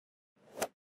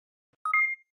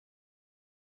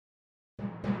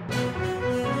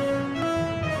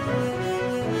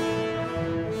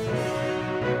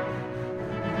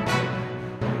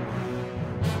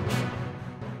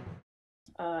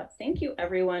Thank you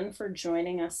everyone for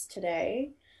joining us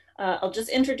today. I'll just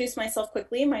introduce myself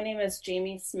quickly. My name is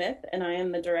Jamie Smith and I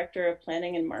am the Director of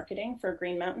Planning and Marketing for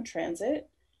Green Mountain Transit.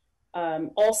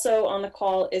 Also on the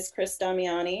call is Chris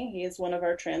Damiani. He is one of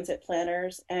our transit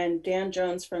planners, and Dan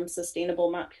Jones from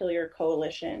Sustainable Montpelier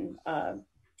Coalition.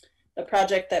 The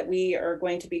project that we are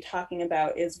going to be talking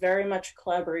about is very much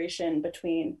collaboration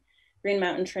between Green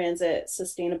Mountain Transit,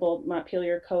 Sustainable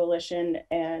Montpelier Coalition,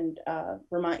 and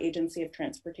Vermont Agency of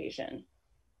Transportation.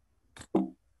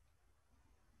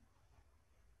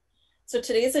 So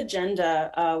today's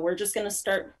agenda, we're just going to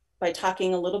start by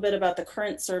talking a little bit about the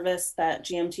current service that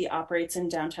GMT operates in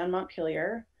downtown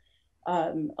Montpelier,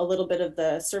 a little bit of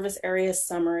the service area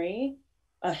summary,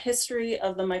 a history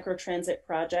of the microtransit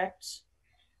project,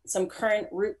 some current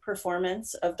route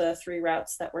performance of the 3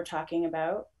 routes that we're talking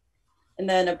about, and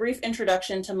then a brief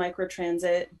introduction to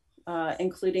microtransit,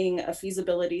 including a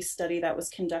feasibility study that was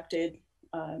conducted,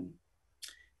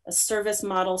 a service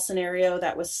model scenario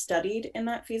that was studied in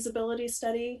that feasibility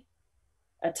study,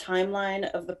 a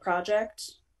timeline of the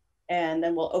project, and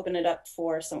then we'll open it up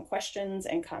for some questions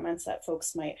and comments that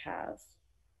folks might have.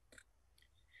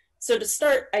 So to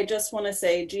start, I just want to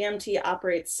say GMT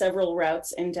operates several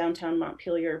routes in downtown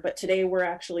Montpelier, but today we're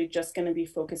actually just going to be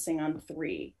focusing on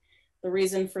 3. The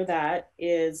reason for that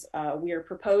is we are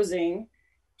proposing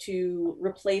to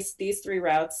replace these 3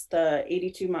 routes, the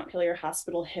 82 Montpelier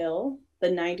Hospital Hill,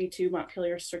 the 92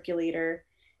 Montpelier Circulator,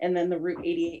 and then the Route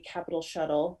 88 Capital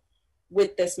Shuttle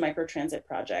with this microtransit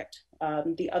project.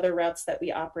 The other routes that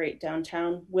we operate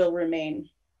downtown will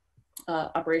remain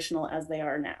operational as they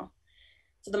are now.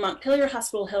 So the Montpelier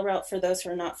Hospital Hill route, for those who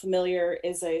are not familiar,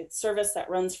 is a service that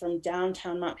runs from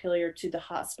downtown Montpelier to the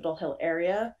Hospital Hill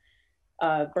area,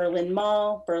 Berlin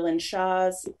Mall, Berlin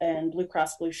Shaw's, and Blue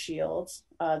Cross Blue Shield.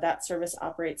 That service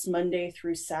operates Monday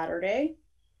through Saturday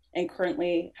and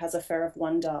currently has a fare of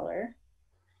 $1.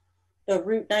 The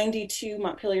Route 92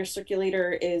 Montpelier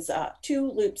Circulator is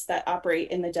 2 loops that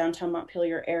operate in the downtown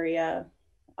Montpelier area.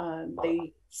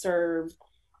 They serve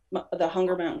the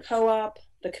Hunger Mountain Co-op,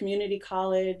 the Community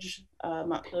College,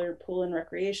 Montpelier Pool and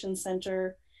Recreation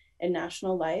Center, and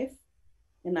National Life.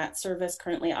 And that service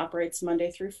currently operates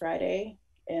Monday through Friday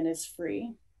and is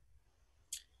free.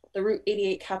 The Route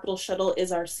 88 Capital Shuttle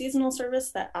is our seasonal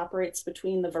service that operates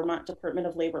between the Vermont Department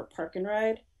of Labor Park and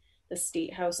Ride, the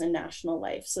State House, and National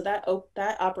Life. So that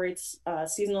operates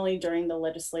seasonally during the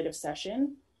legislative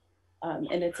session.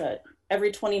 And it's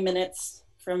every 20 minutes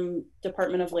from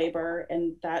Department of Labor,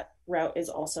 and that route is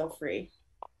also free.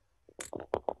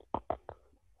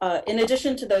 In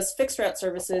addition to those fixed route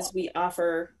services, we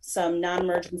offer some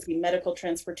non-emergency medical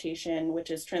transportation, which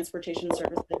is transportation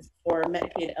services for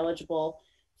Medicaid eligible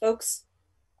folks.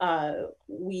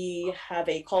 We have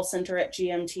a call center at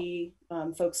GMT.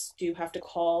 Folks do have to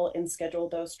call and schedule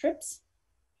those trips.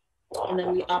 And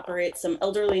then we operate some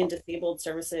elderly and disabled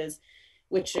services,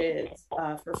 which is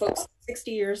for folks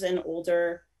 60 years and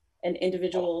older and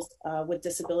individuals with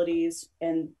disabilities.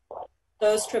 And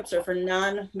those trips are for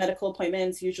non-medical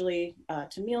appointments, usually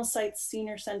to meal sites,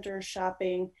 senior centers,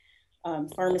 shopping,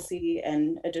 pharmacy,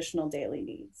 and additional daily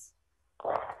needs.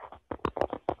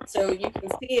 So you can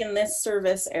see in this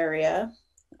service area,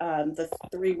 the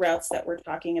 3 routes that we're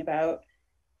talking about.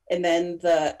 And then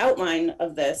the outline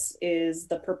of this is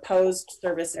the proposed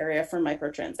service area for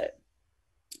microtransit.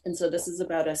 And so this is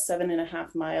about a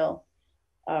 7.5 mile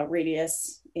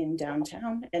radius in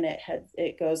downtown, and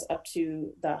it goes up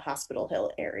to the Hospital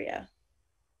Hill area.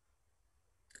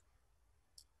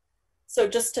 So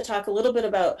just to talk a little bit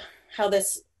about how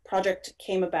this project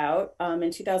came about,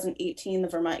 in 2018, the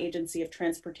Vermont Agency of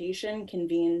Transportation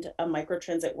convened a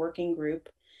microtransit working group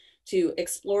to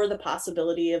explore the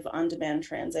possibility of on-demand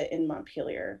transit in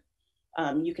Montpelier.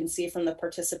 You can see from the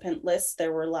participant list,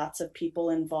 there were lots of people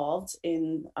involved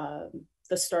in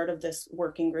the start of this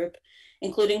working group,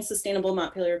 including Sustainable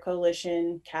Montpelier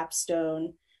Coalition,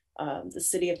 Capstone, the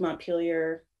City of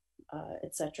Montpelier,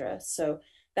 etc. So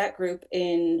that group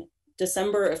in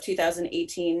December of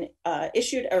 2018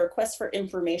 issued a request for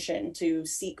information to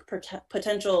seek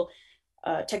potential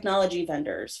technology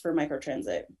vendors for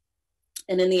microtransit.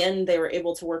 And in the end, they were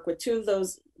able to work with 2 of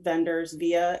those vendors,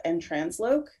 Via and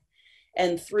Transloc.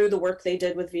 And through the work they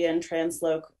did with Via and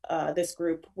Transloc, this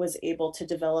group was able to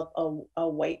develop a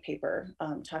white paper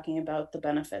talking about the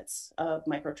benefits of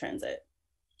microtransit.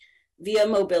 Via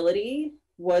Mobility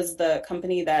was the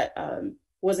company that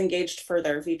was engaged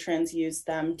further. VTrans used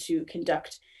them to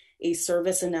conduct a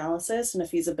service analysis and a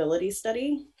feasibility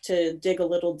study to dig a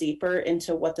little deeper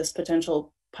into what this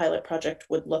potential pilot project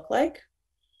would look like.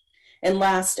 And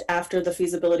last, after the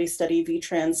feasibility study,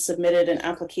 VTrans submitted an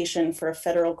application for a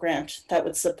federal grant that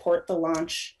would support the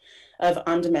launch of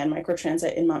on-demand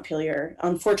microtransit in Montpelier.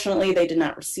 Unfortunately, they did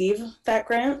not receive that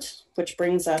grant, which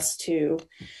brings us to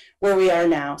where we are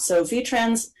now. So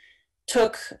VTrans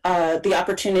took the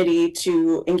opportunity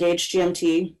to engage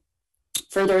GMT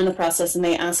further in the process, and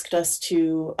they asked us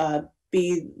to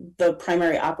be the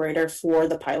primary operator for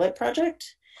the pilot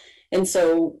project. And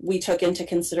so we took into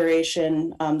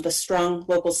consideration the strong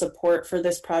local support for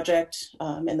this project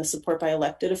and the support by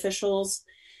elected officials.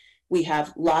 We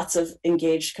have lots of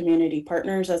engaged community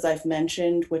partners, as I've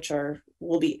mentioned, which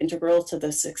will be integral to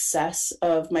the success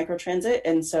of microtransit.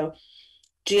 And so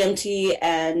GMT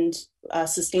and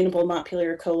Sustainable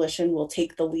Montpelier Coalition will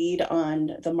take the lead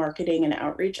on the marketing and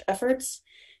outreach efforts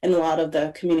and a lot of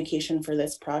the communication for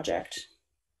this project.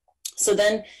 So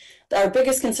then our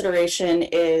biggest consideration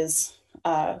is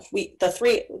those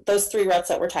three routes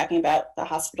that we're talking about, the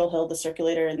Hospital Hill, the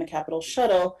Circulator, and the Capitol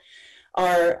Shuttle,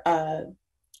 are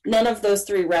none of those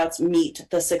three routes meet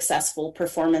the successful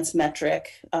performance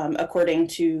metric according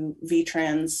to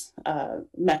VTrans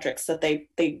metrics that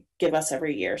they give us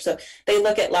every year. So they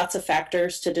look at lots of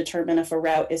factors to determine if a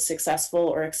route is successful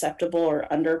or acceptable or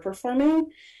underperforming,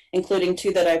 including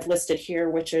two that I've listed here,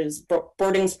 which is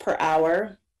boardings per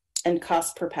hour and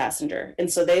cost per passenger.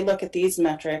 And so they look at these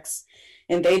metrics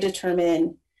and they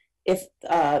determine if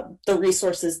the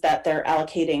resources that they're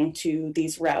allocating to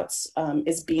these routes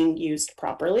is being used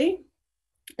properly.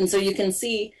 And so you can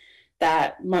see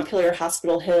that Montpelier,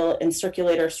 Hospital Hill, and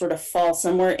Circulator sort of fall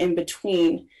somewhere in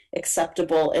between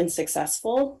acceptable and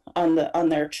successful on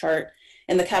their chart.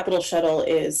 And the Capitol Shuttle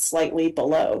is slightly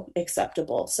below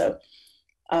acceptable. So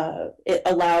it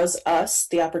allows us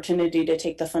the opportunity to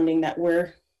take the funding that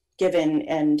we're given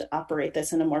and operate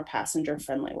this in a more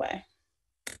passenger-friendly way.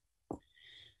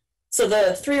 So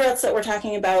the three routes that we're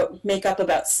talking about make up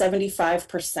about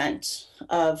 75%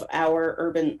 of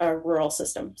our rural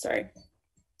system, sorry.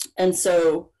 And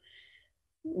so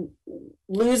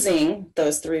losing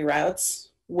those three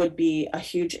routes would be a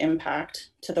huge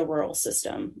impact to the rural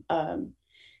system.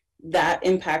 That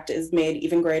impact is made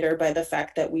even greater by the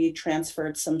fact that we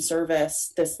transferred some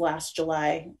service this last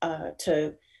July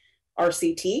to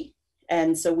RCT.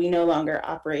 And so we no longer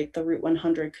operate the Route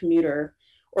 100 commuter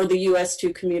or the US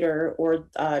 2 commuter or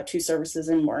 2 services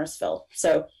in Morrisville.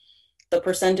 So the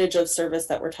percentage of service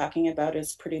that we're talking about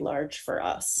is pretty large for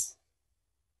us.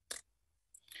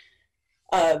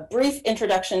 A brief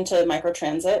introduction to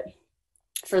microtransit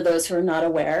for those who are not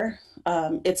aware.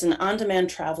 It's an on-demand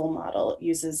travel model. It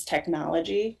uses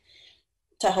technology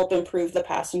to help improve the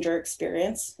passenger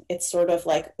experience. It's sort of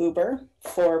like Uber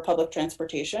for public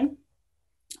transportation.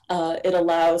 It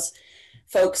allows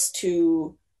folks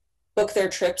to book their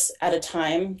trips at a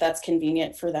time that's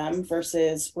convenient for them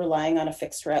versus relying on a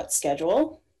fixed route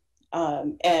schedule.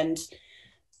 And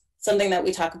something that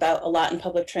we talk about a lot in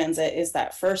public transit is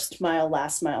that first mile,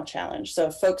 last mile challenge. So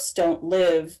if folks don't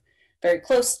live very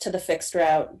close to the fixed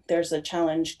route, there's a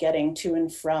challenge getting to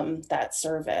and from that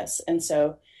service. And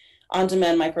so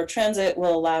on-demand microtransit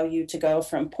will allow you to go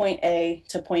from point A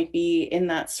to point B in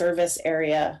that service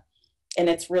area. And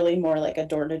it's really more like a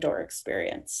door-to-door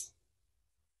experience.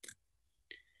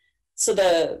 So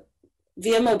the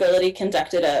Via Mobility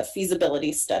conducted a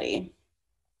feasibility study.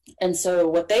 And so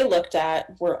what they looked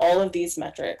at were all of these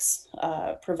metrics,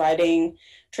 providing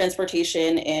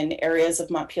transportation in areas of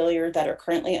Montpelier that are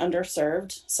currently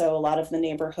underserved, so a lot of the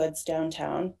neighborhoods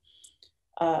downtown.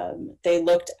 They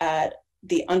looked at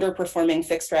the underperforming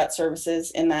fixed route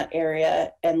services in that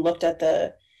area and looked at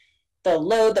the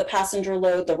load, the passenger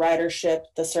load, the ridership,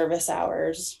 the service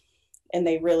hours, and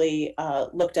they really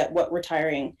looked at what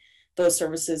retiring those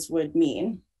services would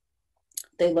mean.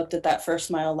 They looked at that first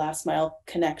mile, last mile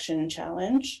connection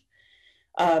challenge.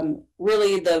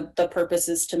 Really, the purpose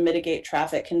is to mitigate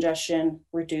traffic congestion,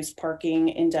 reduce parking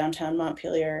in downtown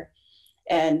Montpelier,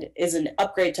 and is an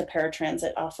upgrade to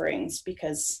paratransit offerings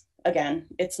because, again,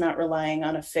 it's not relying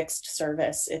on a fixed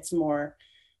service. It's more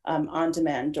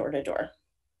on-demand, door-to-door.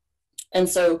 And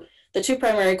so the two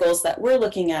primary goals that we're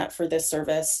looking at for this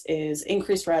service is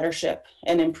increased ridership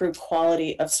and improved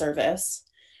quality of service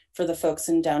for the folks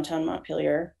in downtown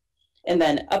Montpelier, and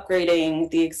then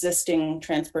upgrading the existing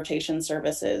transportation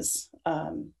services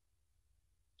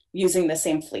using the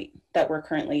same fleet that we're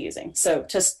currently using. So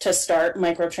to start,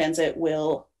 microtransit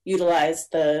will utilize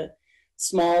the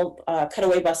small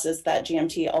cutaway buses that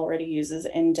GMT already uses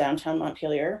in downtown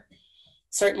Montpelier.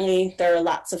 Certainly, there are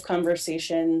lots of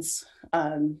conversations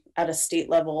at a state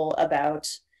level about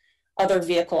other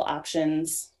vehicle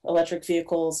options, electric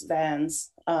vehicles,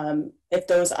 vans, if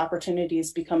those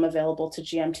opportunities become available to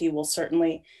GMT, we'll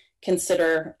certainly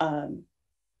consider,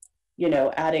 you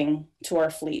know, adding to our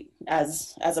fleet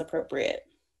as appropriate.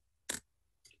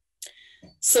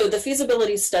 So the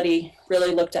feasibility study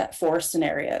really looked at 4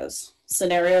 scenarios.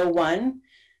 Scenario 1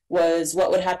 was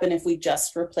what would happen if we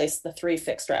just replaced the 3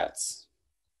 fixed routes.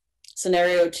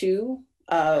 Scenario 2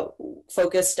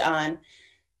 focused on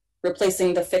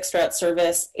replacing the fixed route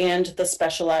service and the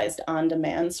specialized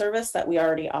on-demand service that we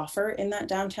already offer in that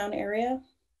downtown area.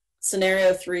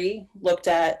 Scenario 3 looked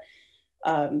at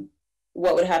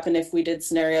what would happen if we did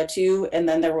scenario 2 and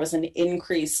then there was an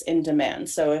increase in demand.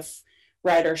 So if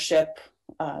ridership,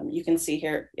 you can see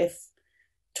here, if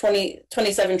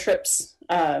 27 trips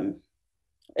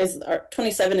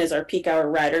 27 is our peak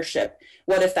hour ridership,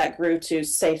 what if that grew to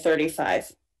say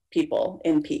 35 people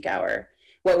in peak hour?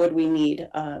 What would we need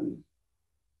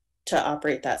to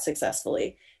operate that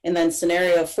successfully? And then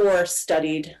scenario 4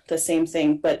 studied the same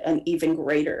thing, but an even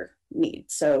greater need.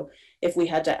 So if we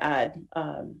had to add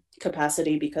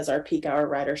capacity because our peak hour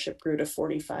ridership grew to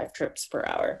 45 trips per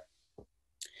hour.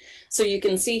 So you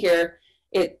can see here,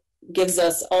 it gives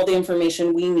us all the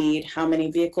information we need, how many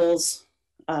vehicles,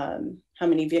 how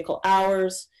many vehicle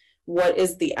hours, what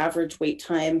is the average wait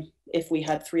time if we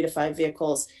had 3 to 5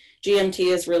 vehicles. GMT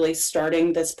is really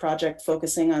starting this project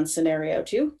focusing on scenario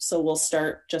 2. So we'll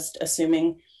start just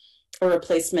assuming a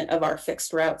replacement of our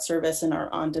fixed route service and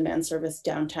our on-demand service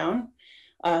downtown.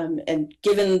 And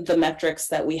given the metrics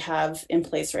that we have in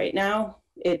place right now,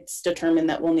 it's determined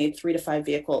that we'll need 3 to 5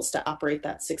 vehicles to operate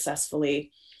that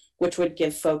successfully, which would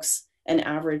give folks an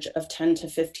average of 10 to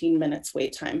 15 minutes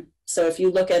wait time. So if you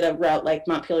look at a route like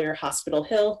Montpelier Hospital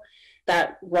Hill,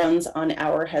 that runs on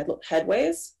our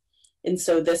headways. And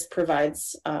so this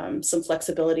provides some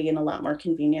flexibility and a lot more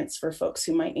convenience for folks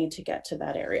who might need to get to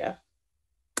that area.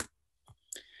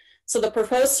 So the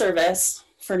proposed service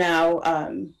for now,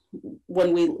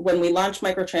 when we launch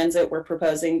Microtransit, we're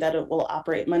proposing that it will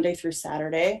operate Monday through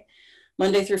Saturday,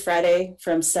 Monday through Friday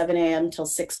from 7 a.m. till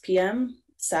 6 p.m.,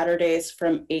 Saturdays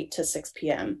from 8 to 6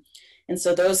 p.m. And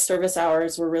so those service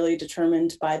hours were really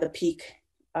determined by the peak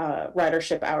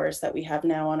ridership hours that we have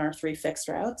now on our 3 fixed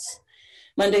routes.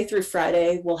 Monday through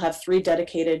Friday, we'll have 3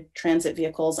 dedicated transit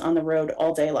vehicles on the road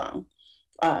all day long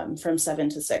from 7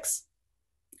 to 6.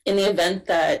 In the event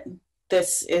that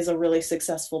this is a really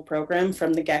successful program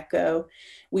from the get-go,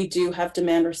 we do have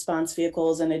demand response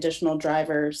vehicles and additional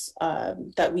drivers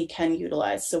that we can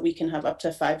utilize. So we can have up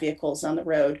to 5 vehicles on the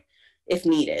road if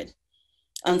needed.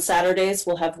 On Saturdays,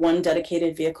 we'll have 1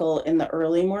 dedicated vehicle in the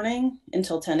early morning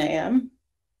until 10 a.m.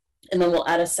 And then we'll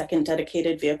add a second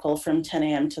dedicated vehicle from 10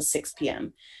 a.m. to 6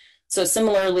 p.m. So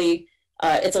similarly,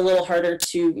 it's a little harder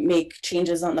to make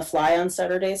changes on the fly on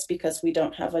Saturdays because we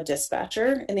don't have a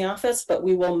dispatcher in the office, but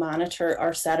we will monitor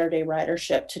our Saturday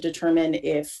ridership to determine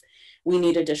if we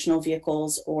need additional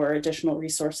vehicles or additional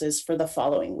resources for the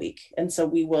following week. And so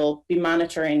we will be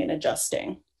monitoring and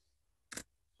adjusting.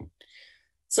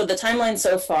 So the timeline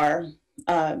so far,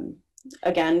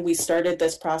 again, we started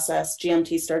this process,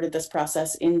 GMT started this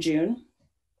process in June.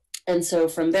 And so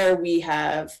from there, we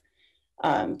have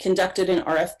conducted an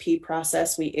RFP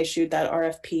process. We issued that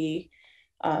RFP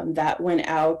that went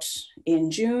out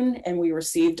in June, and we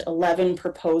received 11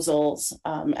 proposals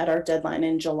at our deadline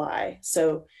in July.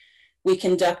 So we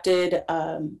conducted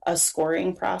a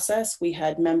scoring process. We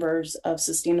had members of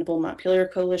Sustainable Montpelier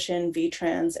Coalition,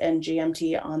 VTrans, and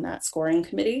GMT on that scoring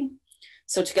committee.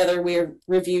 So together we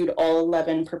reviewed all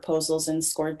 11 proposals and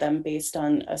scored them based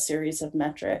on a series of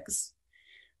metrics.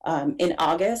 In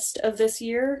August of this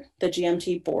year, the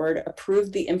GMT board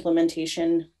approved the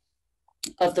implementation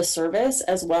of the service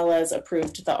as well as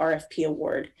approved the RFP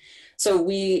award. So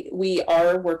we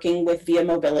are working with Via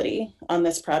Mobility on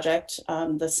this project,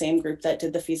 the same group that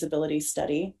did the feasibility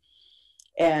study.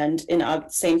 And in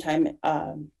same time,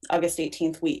 August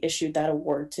 18th, we issued that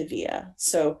award to Via.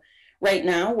 So right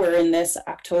now we're in this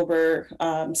October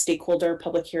stakeholder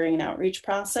public hearing and outreach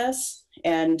process.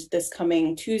 And this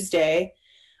coming Tuesday,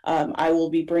 I will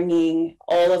be bringing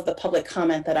all of the public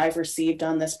comment that I've received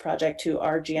on this project to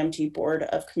our GMT Board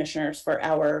of Commissioners for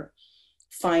our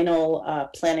final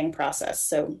planning process.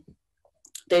 So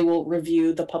they will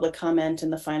review the public comment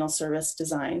and the final service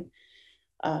design.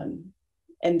 And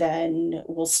then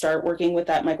we'll start working with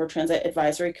that Microtransit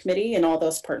Advisory Committee and all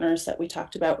those partners that we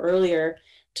talked about earlier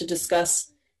to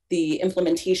discuss the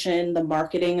implementation, the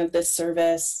marketing of this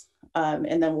service.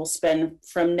 And then we'll spend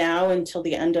from now until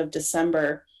the end of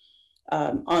December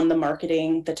on the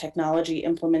marketing, the technology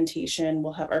implementation.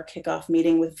 We'll have our kickoff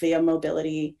meeting with Via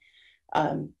Mobility.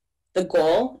 The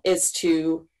goal is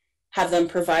to have them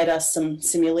provide us some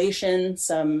simulation,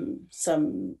 some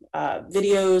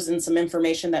videos and some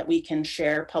information that we can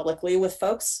share publicly with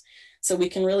folks. So we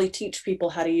can really teach people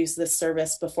how to use this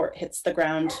service before it hits the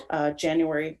ground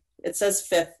January. It says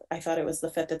 5th. I thought it was the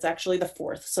 5th. It's actually the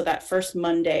 4th. So that first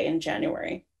Monday in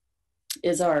January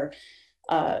is our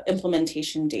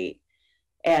implementation date.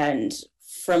 And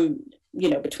from,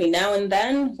 between now and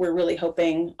then, we're really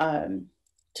hoping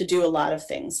to do a lot of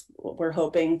things. We're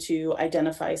hoping to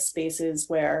identify spaces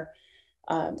where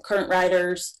current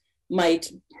riders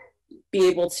might be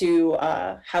able to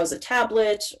house a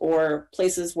tablet, or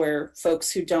places where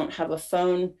folks who don't have a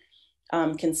phone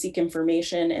can seek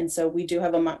information. And so we do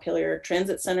have a Montpelier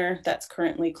Transit Center that's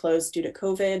currently closed due to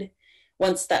COVID.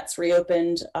 Once that's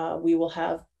reopened, we will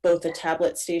have both a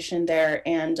tablet station there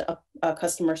and a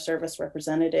customer service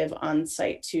representative on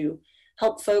site to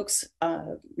help folks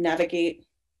navigate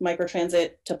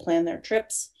microtransit to plan their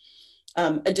trips.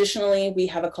 Additionally, we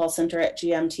have a call center at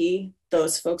GMT.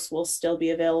 Those folks will still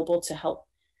be available to help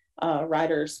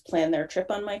riders plan their trip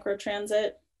on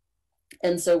microtransit.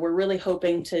 And so we're really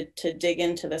hoping to dig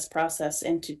into this process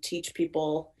and to teach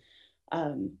people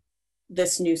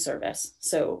this new service.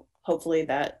 So hopefully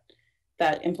that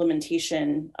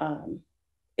implementation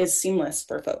is seamless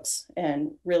for folks,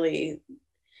 and really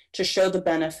to show the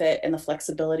benefit and the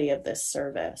flexibility of this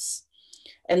service.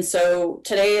 And so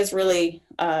today is really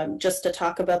just to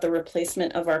talk about the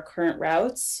replacement of our current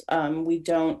routes.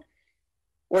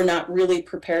 We're not really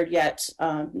prepared yet.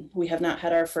 We have not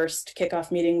had our first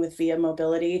kickoff meeting with Via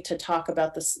Mobility to talk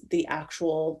about the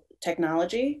actual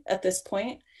technology at this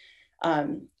point.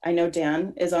 I know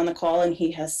Dan is on the call and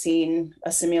he has seen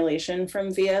a simulation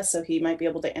from Via, so he might be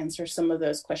able to answer some of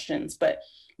those questions, but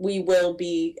we will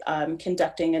be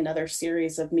conducting another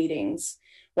series of meetings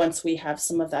once we have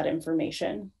some of that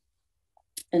information.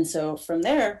 And so from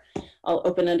there, I'll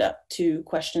open it up to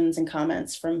questions and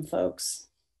comments from folks.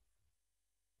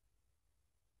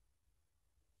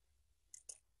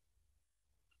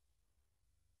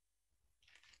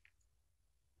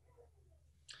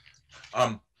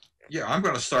 Yeah, I'm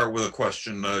going to start with a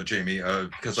question, Jamie,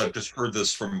 because I've just heard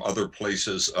this from other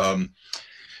places.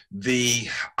 The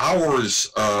hours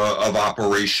of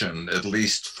operation, at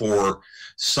least for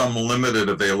some limited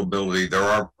availability, there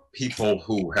are people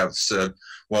who have said,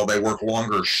 well, they work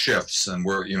longer shifts, and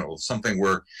we're, something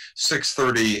where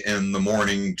 6:30 in the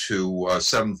morning to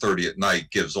 7:30 at night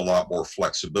gives a lot more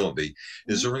flexibility.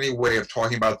 Is there any way of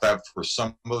talking about that for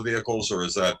some of the vehicles, or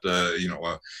is that,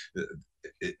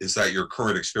 is that your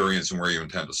current experience and where you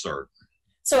intend to start?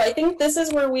 So I think this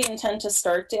is where we intend to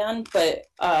start, Dan, but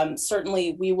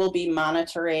certainly we will be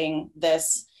monitoring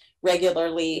this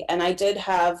regularly. And I did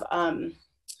have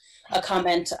a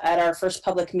comment at our first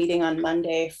public meeting on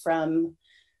Monday from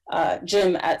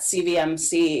Jim at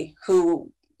CVMC,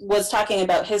 who was talking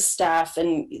about his staff,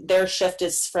 and their shift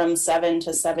is from 7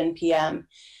 to 7 p.m.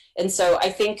 And so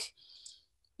I think,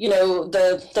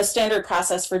 the standard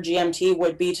process for GMT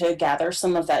would be to gather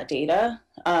some of that data.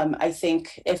 I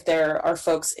think if there are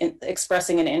folks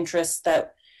expressing an interest,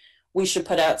 that we should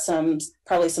put out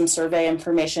probably some survey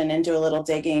information and do a little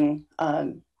digging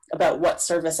about what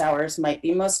service hours might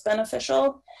be most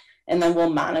beneficial. And then we'll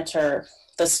monitor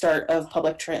the start of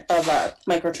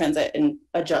microtransit and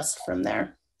adjust from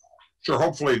there. Sure,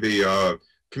 hopefully the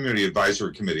Community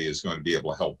Advisory Committee is going to be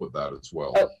able to help with that as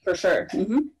well. Oh, for sure.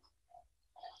 Mm-hmm.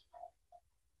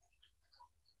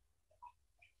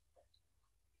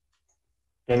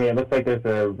 Jamie, it looks like there's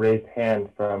a raised hand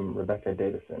from Rebecca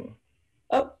Davison.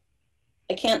 Oh,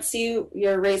 I can't see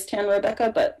your raised hand,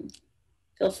 Rebecca, but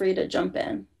feel free to jump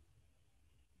in.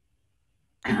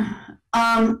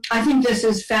 I think this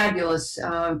is fabulous.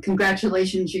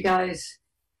 Congratulations, you guys.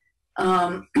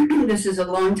 This is a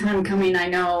long time coming, I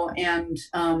know, and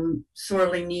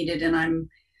sorely needed, and I'm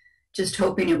just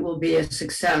hoping it will be a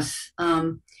success.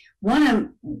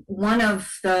 One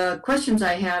of the questions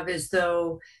I have is,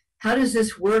 though, how does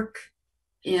this work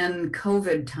in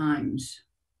COVID times?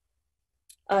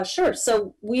 Sure.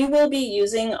 So we will be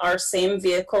using our same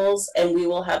vehicles, and we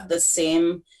will have the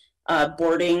same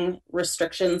boarding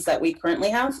restrictions that we currently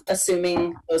have,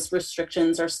 assuming those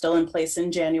restrictions are still in place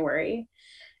in January.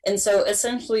 And so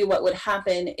essentially what would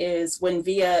happen is, when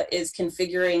VIA is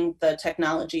configuring the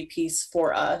technology piece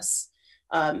for us,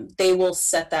 they will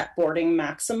set that boarding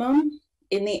maximum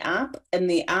in the app, and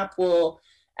the app will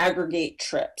aggregate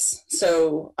trips.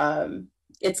 So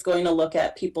it's going to look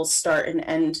at people's start and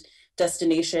end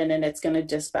destination, and it's going to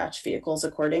dispatch vehicles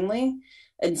accordingly.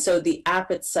 And so the app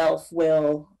itself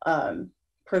will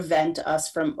prevent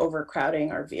us from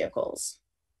overcrowding our vehicles.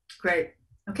 Great.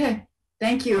 Okay.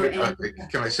 Thank you. And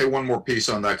Can I say one more piece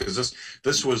on that? Because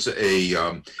this was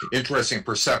a interesting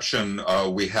perception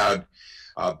we had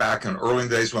back in early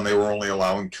days when they were only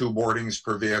allowing 2 boardings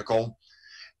per vehicle,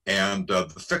 and the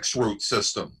fixed route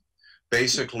system,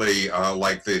 basically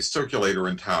like the circulator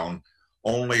in town,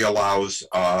 only allows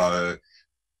 1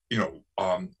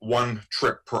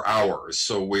 trip per hour.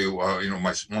 So we, one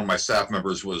of my staff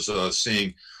members was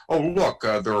seeing, oh look,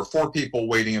 there are 4 people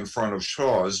waiting in front of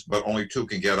Shaw's, but only 2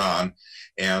 can get on,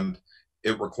 and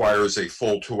it requires a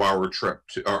full 2-hour trip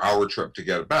or hour trip to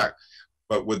get it back.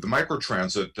 But with the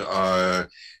microtransit,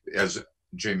 as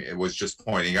Jamie was just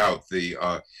pointing out, the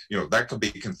that could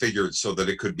be configured so that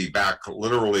it could be back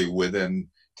literally within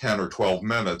 10 or 12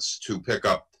 minutes to pick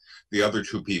up the other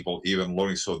 2 people, even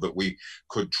loading, so that we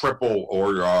could triple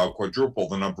or quadruple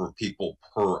the number of people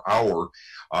per hour,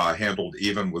 handled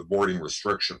even with boarding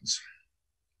restrictions.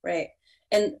 Right.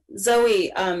 And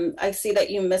Zoe, I see that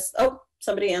you missed, oh,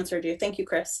 somebody answered you. Thank you,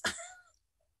 Chris.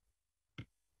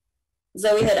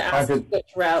 Zoe had asked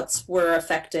which routes were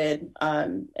affected,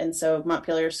 and so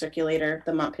Montpelier Circulator,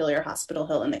 the Montpelier Hospital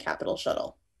Hill, and the Capital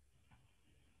Shuttle.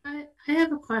 I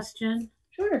have a question.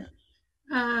 Sure.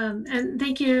 And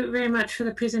thank you very much for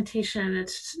the presentation.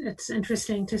 It's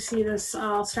interesting to see this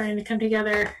all starting to come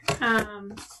together.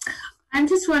 I'm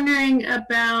just wondering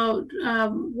about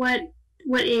what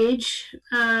age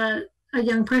a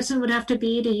young person would have to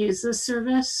be to use this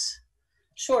service.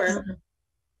 Sure.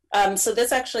 So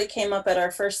this actually came up at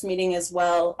our first meeting as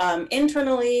well.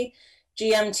 Internally,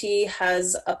 GMT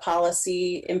has a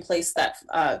policy in place that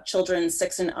children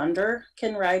 6 and under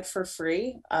can ride for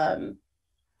free.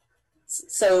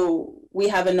 So we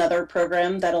have another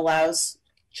program that allows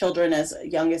children as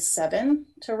young as 7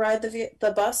 to ride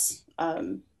the bus.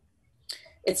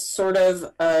 It's sort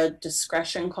of a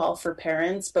discretion call for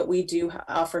parents, but we do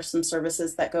offer some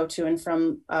services that go to and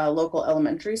from local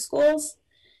elementary schools.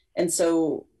 And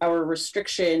so our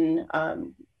restriction,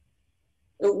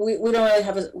 we don't really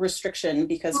have a restriction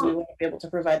because we won't be able to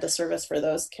provide the service for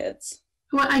those kids.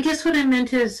 Well, I guess what I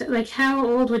meant is, like, how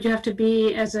old would you have to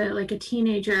be as a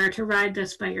teenager to ride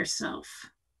this by yourself?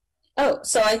 Oh,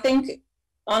 so I think,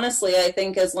 honestly, I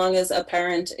think as long as a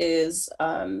parent is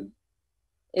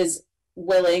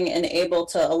willing and able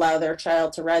to allow their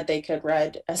child to ride, they could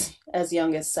ride as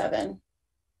young as 7.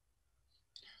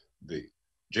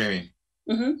 Jamie.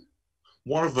 Mm-hmm.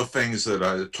 One of the things that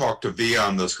I talked to V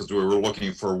on this, because we were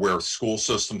looking for where school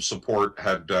system support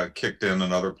had kicked in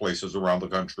other places around the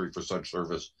country for such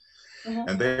service,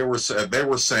 and they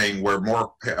were saying where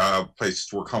more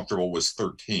places were comfortable was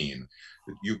 13.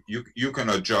 You can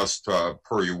adjust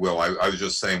per you will. I was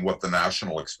just saying what the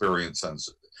national experience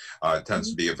tends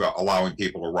to be of allowing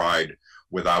people to ride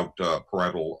without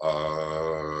parental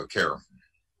care.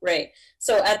 Right.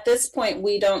 So at this point,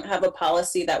 we don't have a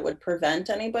policy that would prevent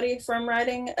anybody from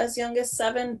riding as young as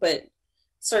 7, but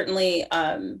certainly,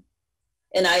 and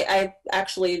I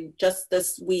actually just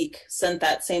this week sent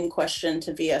that same question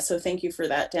to VIA. So thank you for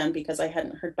that, Dan, because I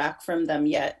hadn't heard back from them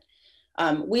yet.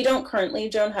 We don't currently,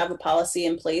 Joan, have a policy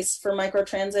in place for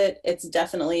microtransit. It's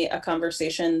definitely a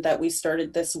conversation that we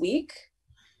started this week.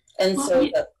 And well, so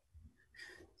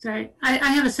sorry, I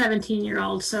have a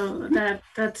 17-year-old, so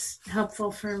that's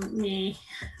helpful for me.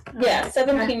 Yeah,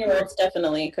 17-year-olds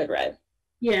definitely could ride.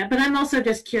 Yeah, but I'm also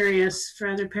just curious for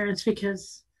other parents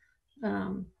because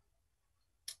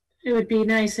it would be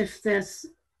nice if this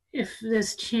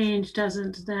change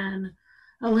doesn't then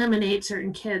eliminate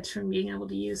certain kids from being able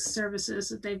to use services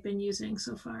that they've been using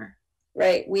so far.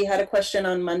 Right. We had a question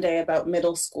on Monday about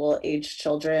middle school age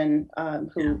children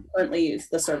who currently use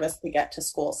the service to get to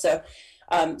school. So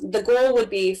the goal would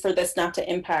be for this not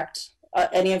to impact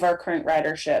any of our current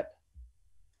ridership.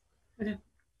 Okay.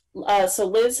 So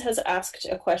Liz has asked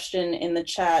a question in the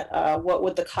chat, what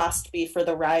would the cost be for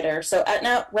the rider? So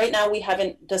right now we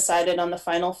haven't decided on the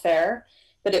final fare,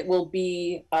 but it will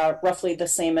be roughly the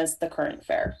same as the current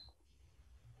fare.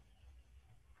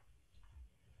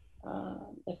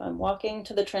 If I'm walking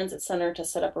to the transit center to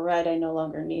set up a ride, I no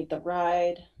longer need the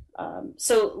ride.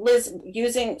 So Liz,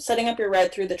 setting up your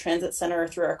ride through the transit center or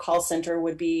through our call center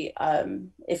would be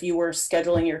if you were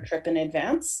scheduling your trip in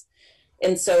advance.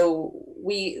 And so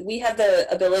we have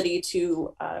the ability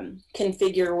to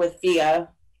configure with VIA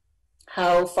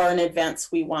how far in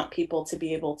advance we want people to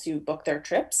be able to book their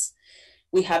trips.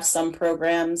 We have some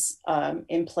programs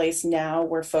in place now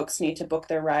where folks need to book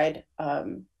their ride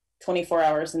 24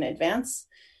 hours in advance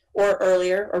or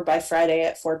earlier or by Friday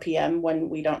at 4 p.m. when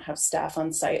we don't have staff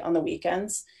on site on the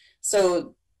weekends.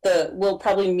 So we'll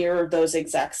probably mirror those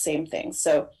exact same things.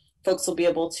 So folks will be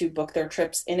able to book their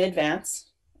trips in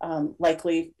advance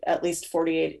likely at least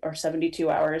 48 or 72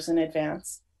 hours in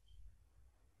advance.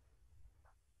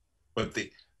 But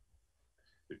the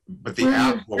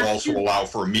app will also allow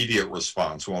for immediate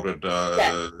response, won't it?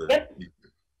 Yeah. Yep.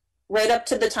 Right up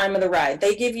to the time of the ride.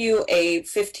 They give you a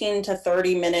 15 to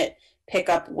 30 minute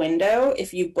pickup window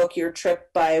if you book your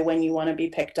trip by when you want to be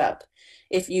picked up.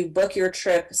 If you book your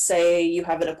trip, say you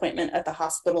have an appointment at the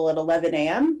hospital at 11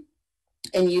 a.m.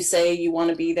 and you say you want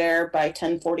to be there by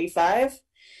 10:45,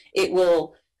 it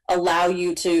will allow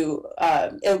you to,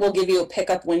 it will give you a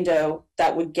pickup window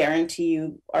that would guarantee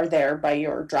you are there by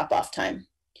your drop-off time.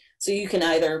 So you can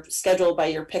either schedule by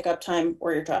your pickup time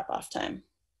or your drop-off time.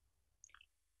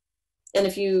 And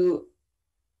if you,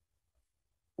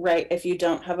 right, if you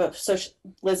don't have a, so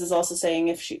Liz is also saying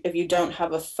if you don't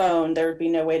have a phone, there would be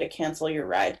no way to cancel your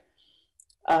ride.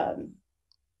 That's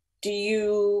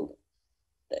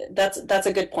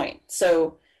a good point.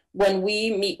 So when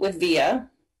we meet with VIA,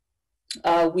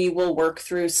 we will work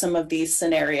through some of these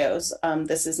scenarios.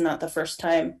 This is not the first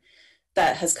time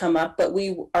that has come up, but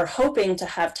we are hoping to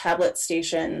have tablet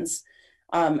stations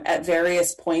at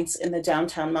various points in the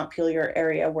downtown Montpelier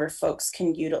area where folks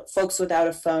without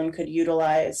a phone could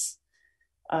utilize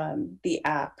the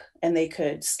app, and they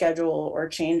could schedule or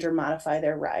change or modify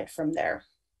their ride from there.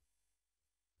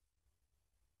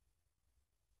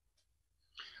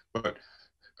 But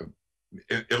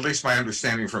at least my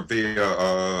understanding from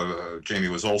VIA, Jamie,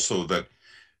 was also that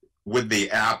with the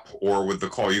app or with the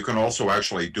call, you can also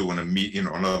actually do in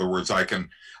other words,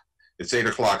 it's 8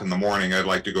 o'clock in the morning, I'd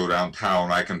like to go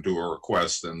downtown, I can do a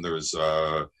request, and there's,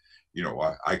 I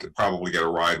could probably get a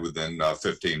ride within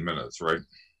 15 minutes, right?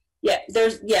 Yeah,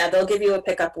 they'll give you a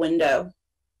pickup window.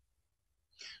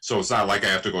 So it's not like I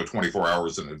have to go 24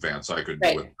 hours in advance, I could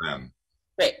do it then.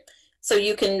 Right. So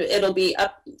it'll be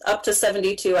up to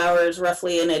 72 hours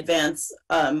roughly in advance,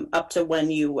 up to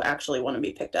when you actually want to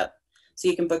be picked up. So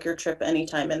you can book your trip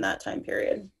anytime in that time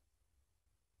period.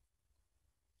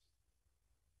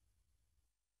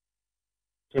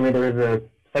 Jamie, there was a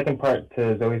second part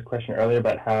to Zoe's question earlier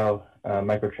about how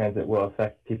microtransit will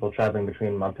affect people traveling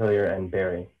between Montpelier and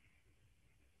Barrie.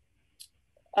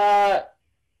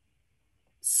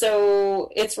 So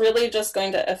it's really just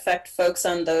going to affect folks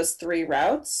on those 3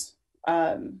 routes.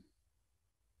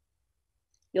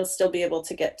 You'll still be able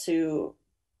to get to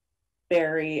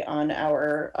Barrie on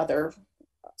our other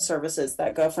services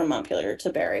that go from Montpelier to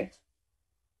Barrie.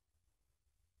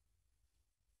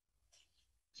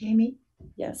 Jamie?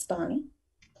 Yes, Bonnie?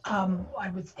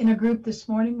 I was in a group this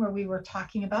morning where we were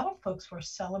talking about it. Folks were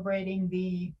celebrating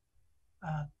the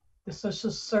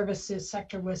social services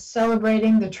sector was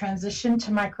celebrating the transition to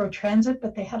microtransit,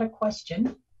 but they had a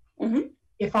question. Mm-hmm.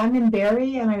 If I'm in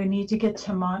Barrie and I need to get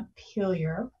to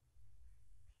Montpelier,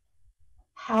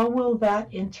 how will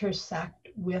that intersect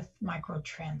with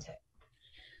microtransit?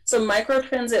 So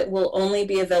microtransit will only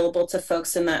be available to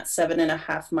folks in that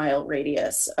 7.5 mile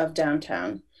radius of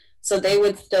downtown. So they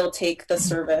would still take the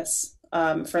service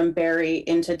from Barrie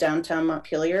into downtown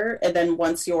Montpelier. And then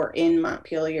once you're in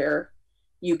Montpelier,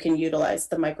 you can utilize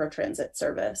the microtransit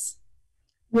service.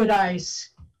 Would I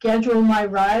schedule my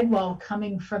ride while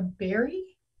coming from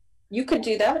Barrie? You could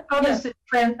do that. How does it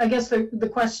I guess the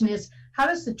question is, how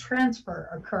does the transfer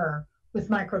occur with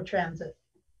microtransit?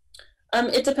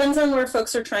 It depends on where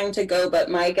folks are trying to go, but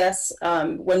my guess,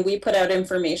 when we put out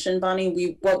information,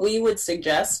 Bonnie, what we would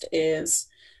suggest is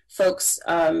folks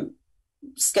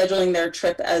scheduling their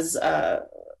trip as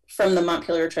from the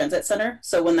Montpelier Transit Center.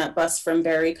 So when that bus from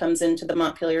Barrie comes into the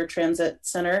Montpelier Transit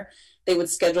Center, they would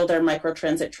schedule their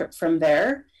microtransit trip from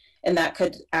there. And that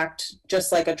could act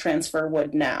just like a transfer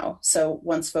would now. So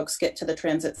once folks get to the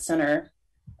transit center,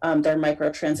 their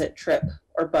microtransit trip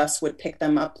or bus would pick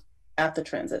them up at the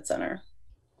transit center.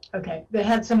 Okay, they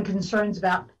had some concerns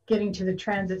about getting to the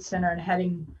transit center and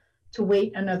having to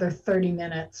wait another 30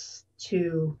 minutes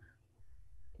to,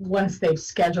 once they've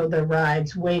scheduled their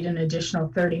rides, wait an additional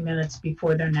 30 minutes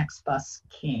before their next bus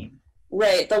came.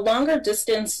 Right, the longer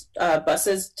distance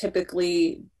buses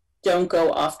typically don't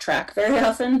go off track very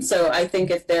often. So I think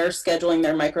if they're scheduling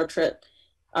their micro trip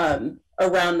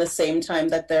around the same time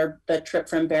that the trip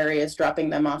from Barrie is dropping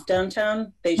them off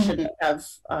downtown, they shouldn't have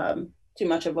too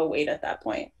much of a wait at that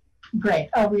point. Great,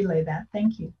 I'll relay that.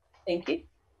 Thank you. Thank you.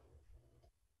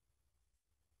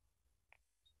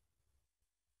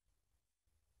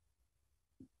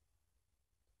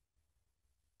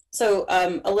 So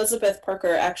Elizabeth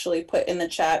Parker actually put in the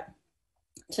chat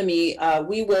to me,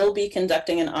 we will be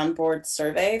conducting an onboard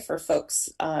survey for folks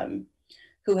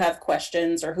who have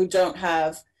questions or who don't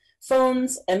have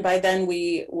phones, and by then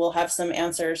we will have some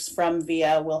answers from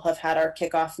VIA. We'll have had our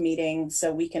kickoff meeting,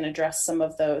 so we can address some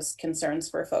of those concerns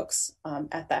for folks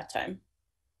at that time.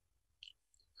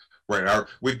 Right.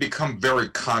 We've become very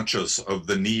conscious of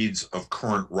the needs of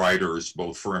current riders,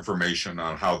 both for information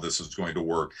on how this is going to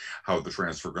work, how the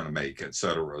transfer going to make, et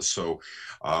cetera. So,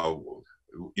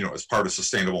 you know, as part of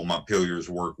Sustainable Montpelier's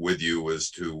work with you is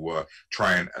to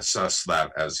try and assess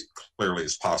that as clearly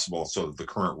as possible so that the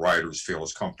current riders feel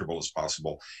as comfortable as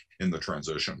possible in the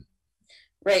transition.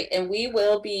 Right, and we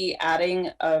will be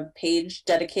adding a page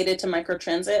dedicated to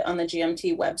microtransit on the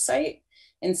GMT website.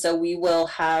 And so we will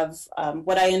have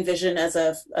what I envision as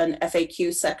an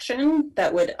FAQ section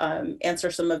that would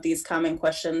answer some of these common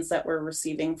questions that we're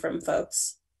receiving from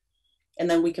folks. And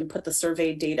then we can put the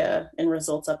survey data and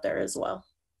results up there as well.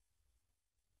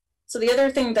 So the other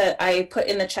thing that I put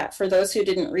in the chat for those who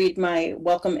didn't read my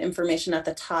welcome information at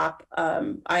the top,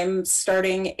 I'm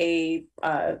starting a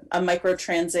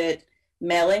microtransit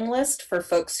mailing list for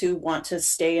folks who want to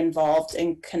stay involved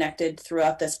and connected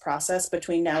throughout this process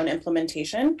between now and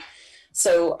implementation.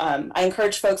 So I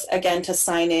encourage folks, again, to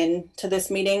sign in to this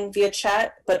meeting via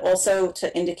chat, but also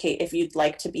to indicate if you'd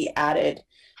like to be added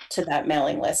to that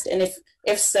mailing list. And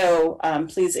if so,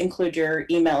 please include your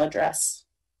email address.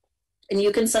 And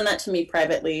you can send that to me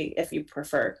privately if you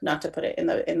prefer, not to put it in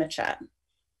the chat.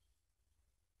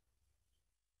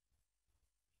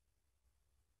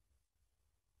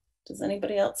 Does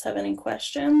anybody else have any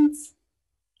questions?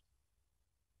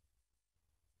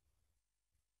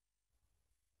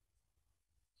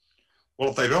 Well,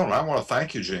 if they don't, I want to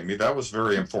thank you, Jamie. That was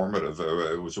very informative.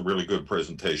 It was a really good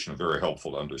presentation, very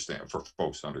helpful to understand, for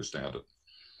folks to understand it.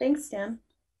 Thanks, Dan.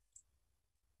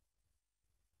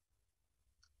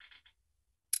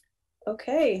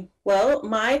 Okay, well,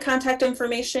 my contact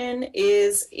information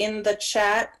is in the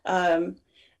chat. Dan,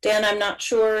 I'm not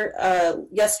sure,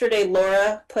 yesterday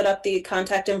Laura put up the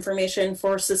contact information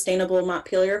for Sustainable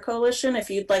Montpelier Coalition,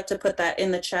 if you'd like to put that in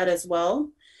the chat as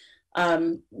well.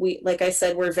 Like I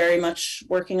said, we're very much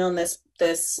working on this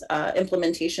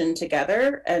implementation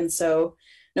together, and so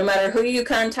no matter who you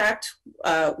contact,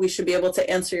 we should be able to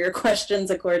answer your questions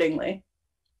accordingly.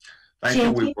 Thank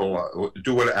you. We will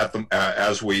do it at the,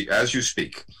 as you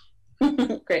speak.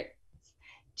 Great.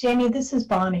 Jamie, this is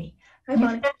Bonnie. You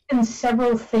mentioned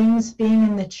several things being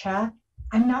in the chat.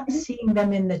 I'm not seeing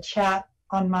them in the chat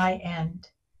on my end.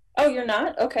 Oh, you're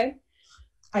not? Okay.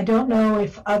 I don't know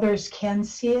if others can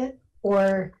see it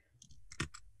or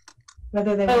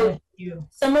whether they want to you.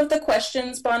 Some of the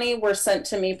questions, Bonnie, were sent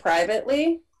to me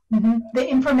privately. The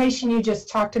information you just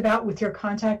talked about with your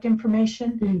contact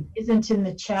information isn't in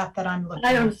the chat that I'm looking at.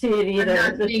 I don't see it either.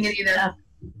 I'm not seeing it either.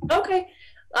 Okay.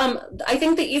 I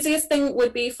think the easiest thing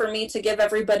would be for me to give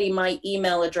everybody my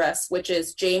email address, which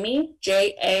is Jamie,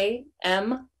 Jamie, at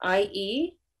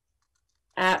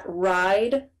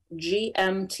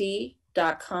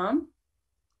ridegmt.com.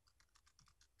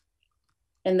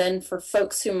 And then for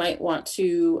folks who might want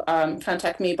to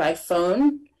contact me by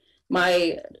phone,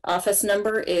 my office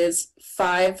number is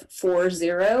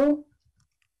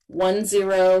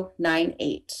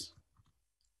 540-1098.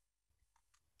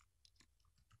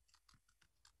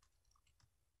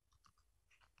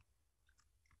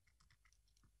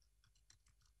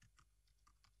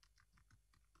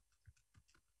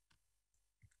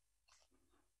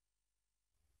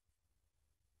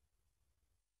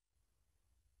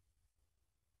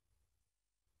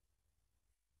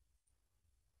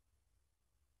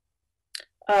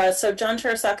 So John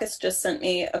Tarasakis just sent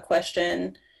me a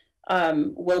question.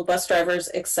 Will bus drivers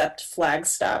accept flag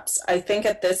stops? I think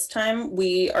at this time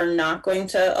we are not going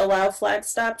to allow flag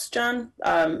stops, John,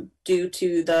 due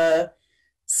to the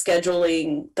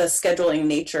scheduling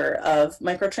nature of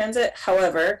microtransit.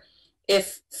 However,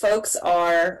 if folks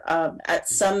are at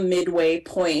some midway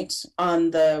point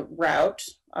on the route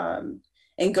and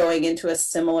going into a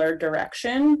similar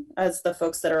direction as the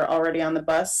folks that are already on the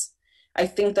bus, I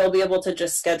think they'll be able to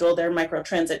just schedule their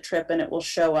microtransit trip and it will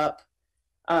show up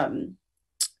on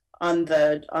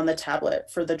the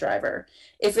tablet for the driver.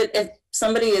 If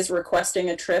somebody is requesting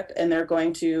a trip and they're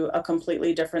going to a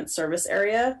completely different service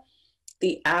area,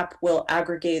 the app will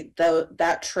aggregate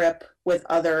that trip with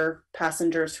other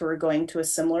passengers who are going to a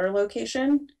similar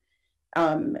location,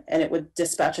 and it would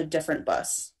dispatch a different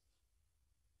bus.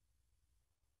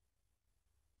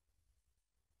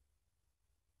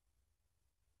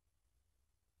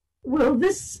 Will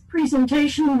this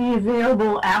presentation be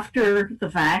available after the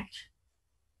fact?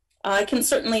 I can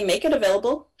certainly make it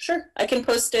available. Sure, I can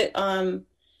post it on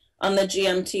the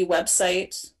GMT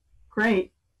website.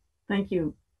 Great, thank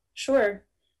you. Sure.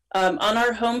 On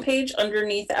our homepage,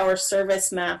 underneath our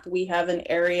service map, we have an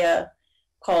area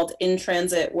called In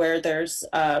Transit where there's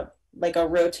like a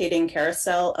rotating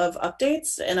carousel of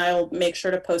updates, and I'll make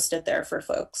sure to post it there for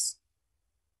folks.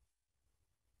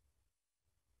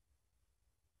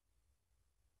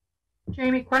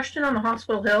 Jamie, question on the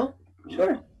Hospital Hill.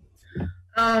 Sure.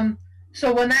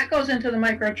 So when that goes into the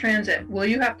microtransit, will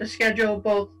you have to schedule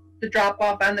both the drop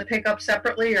off and the pickup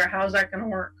separately, or how's that going to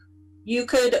work? You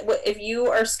could, if you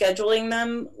are scheduling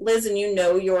them, Liz, and you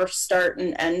know your start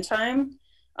and end time,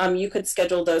 you could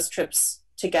schedule those trips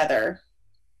together.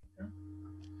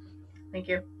 Thank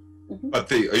you. But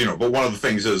but one of the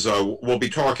things is we'll be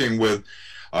talking with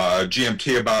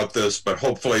GMT about this, but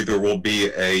hopefully there will be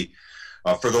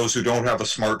for those who don't have a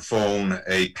smartphone,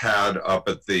 a pad up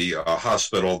at the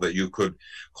hospital that you could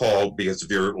call, because if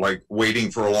you're like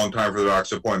waiting for a long time for the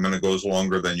doc's appointment, it goes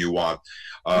longer than you want.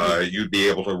 You'd be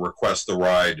able to request the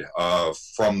ride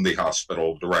from the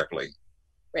hospital directly.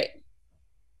 Right.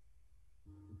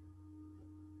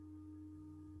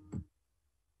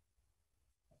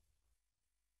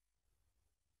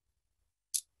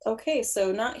 Okay,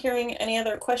 so not hearing any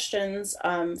other questions,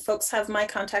 folks have my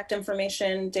contact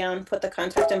information down, put the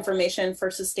contact information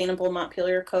for Sustainable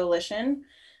Montpelier Coalition,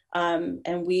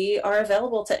 and we are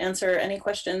available to answer any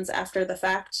questions after the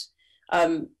fact.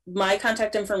 My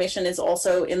contact information is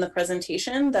also in the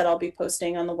presentation that I'll be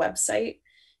posting on the website.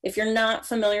 If you're not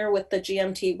familiar with the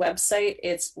GMT website,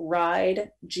 it's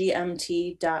ridegmt.com.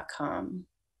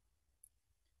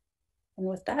 And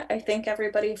with that, I thank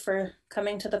everybody for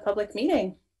coming to the public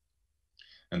meeting.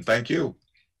 And thank you.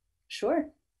 Sure.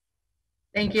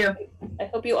 Thank you. I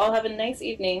hope you all have a nice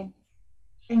evening.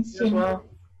 Thanks, You as well.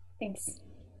 Thanks.